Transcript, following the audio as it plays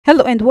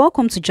Hello and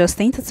welcome to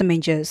Just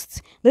Entertainment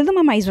Gist. Lil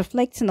Mama is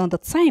reflecting on the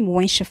time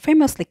when she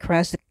famously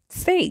crashed the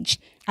stage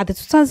at the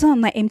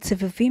 2009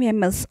 MTV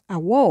VMAs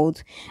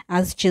award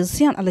as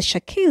JAY-Z and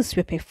Alicia Keys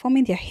were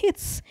performing their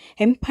hits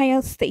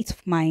Empire State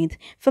of Mind.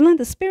 Feeling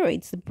the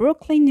spirits, the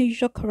Brooklyn, New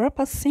York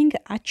rapper singer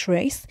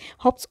actress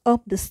hopped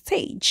up the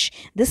stage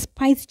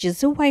despite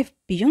Jay-Z's wife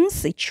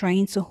Beyoncé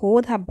trying to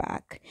hold her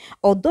back.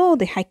 Although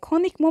the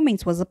iconic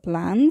moment was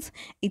planned,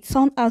 it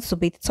turned out to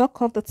be the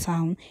talk of the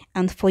town,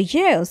 and for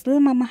years Lil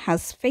Mama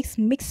has faced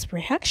mixed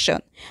reaction,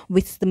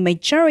 with the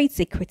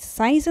majority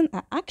criticizing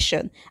her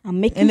action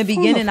and making In the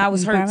beginning, I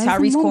was hurt.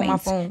 Tyrese called my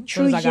moments phone as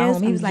through soon as I got years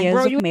home. He was and like,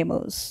 "Bro, years you." of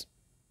memos.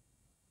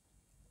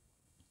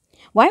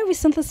 While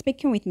recently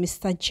speaking with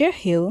Mr.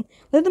 Hill,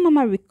 Lil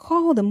Mama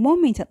recalled the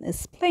moment and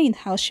explained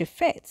how she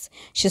felt.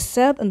 She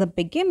said in the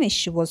beginning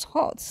she was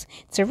hot.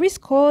 Therese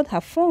called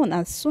her phone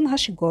as soon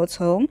as she got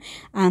home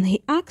and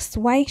he asked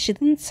why she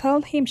didn't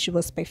tell him she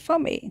was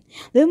performing.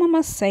 Lil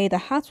Mama said her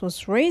heart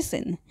was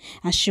racing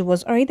and she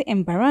was already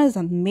embarrassed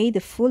and made a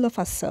fool of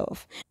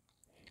herself.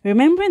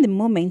 Remembering the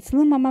moment,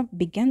 Lil Mama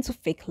began to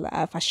fake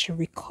laugh as she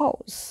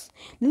recalls.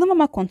 Lil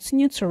Mama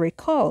continued to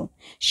recall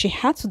she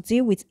had to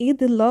deal with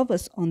ED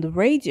lovers on the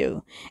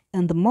radio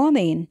in the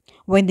morning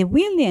when the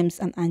Williams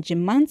and Angie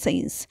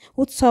Mountains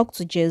who talked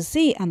to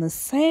Jay-Z and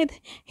said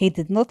he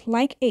did not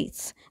like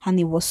it and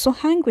he was so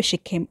angry she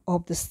came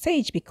up the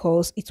stage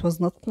because it was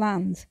not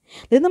planned.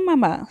 Lil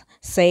Mama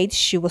said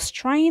she was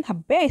trying her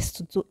best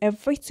to do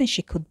everything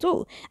she could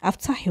do.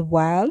 After a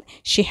while,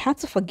 she had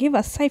to forgive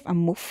herself and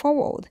move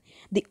forward.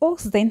 The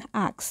host then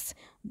asked,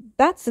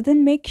 "That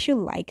didn't make you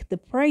like the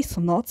price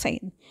or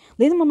nothing?"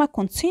 Lil Mama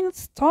continued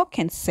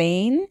talking,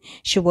 saying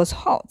she was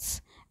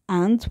hot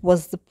and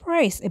was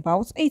depressed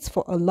about it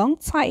for a long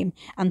time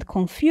and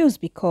confused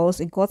because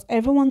it got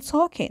everyone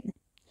talking,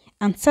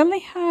 and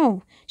telling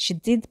how she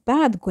did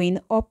bad going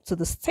up to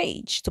the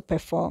stage to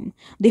perform.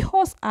 The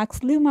host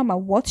asked Lil Mama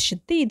what she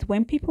did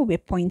when people were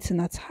pointing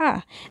at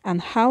her and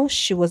how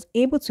she was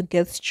able to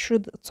get through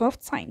the tough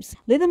times.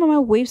 Lil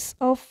Mama waves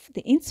off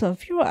the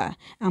interviewer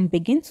and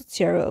began to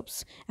tear up,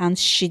 and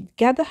she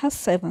gathered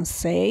herself and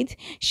said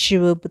she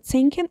will be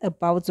thinking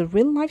about the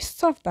real life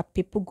stuff that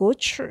people go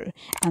through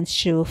and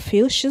she will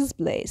feel she's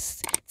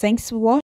blessed. Thanks for watching.